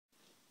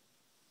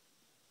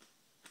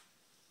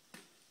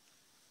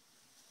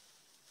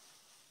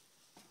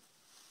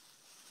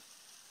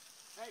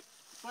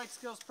Bike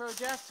skills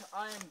project.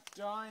 I am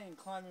dying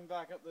climbing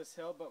back up this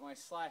hill, but my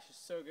slash is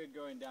so good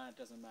going down it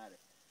doesn't matter.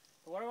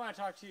 But what I want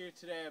to talk to you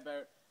today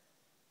about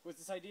was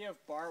this idea of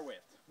bar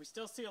width. We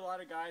still see a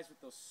lot of guys with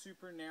those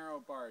super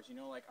narrow bars, you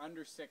know, like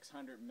under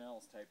 600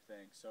 mils type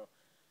thing. So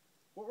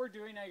what we're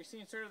doing now, you're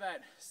seeing sort of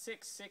that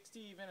 660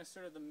 even as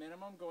sort of the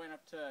minimum, going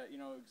up to, you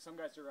know, some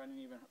guys are running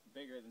even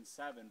bigger than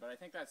 7, but I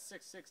think that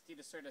 660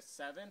 to sort of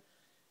 7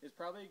 is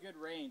probably a good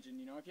range. And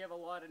you know, if you have a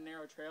lot of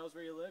narrow trails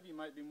where you live, you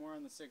might be more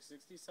on the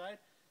 660 side.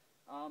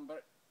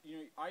 But you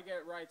know, I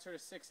get right sort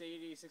of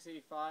 680,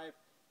 685,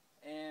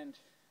 and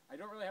I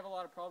don't really have a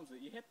lot of problems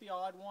with it. You hit the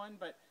odd one,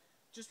 but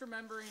just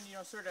remembering, you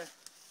know, sort of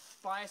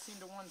biasing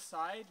to one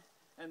side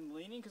and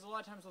leaning, because a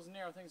lot of times those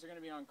narrow things are going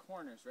to be on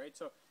corners, right?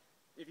 So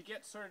if you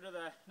get sort of to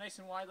the nice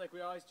and wide, like we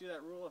always do,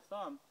 that rule of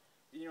thumb,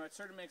 you know, it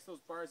sort of makes those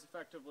bars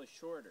effectively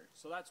shorter.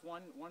 So that's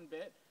one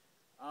bit.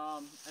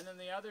 And then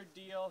the other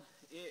deal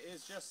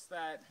is just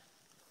that,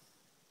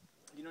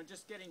 you know,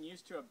 just getting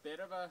used to a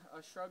bit of a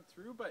shrug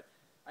through. But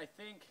I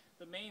think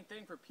the main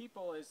thing for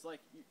people is,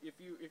 like, if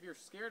you're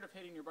scared of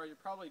hitting your bar, you're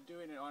probably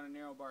doing it on a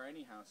narrow bar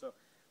anyhow. So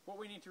what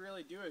we need to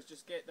really do is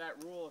just get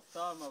that rule of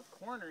thumb of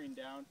cornering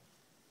down,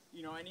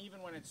 you know, and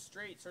even when it's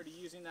straight, sort of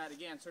using that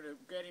again, sort of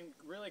getting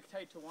really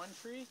tight to one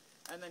tree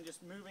and then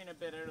just moving a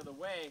bit out of the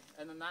way,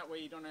 and then that way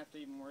you don't have to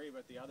even worry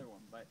about the other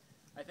one. But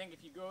I think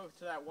if you go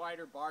to that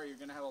wider bar, you're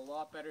going to have a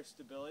lot better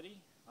stability,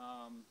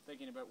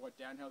 thinking about what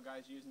downhill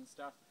guys use and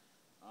stuff.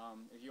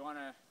 If you want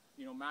to,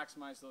 you know,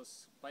 maximize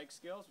those bike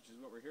skills, which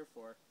is what we're here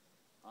for,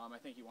 I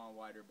think you want a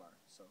wider bar.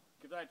 So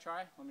give that a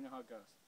try, let me know how it goes.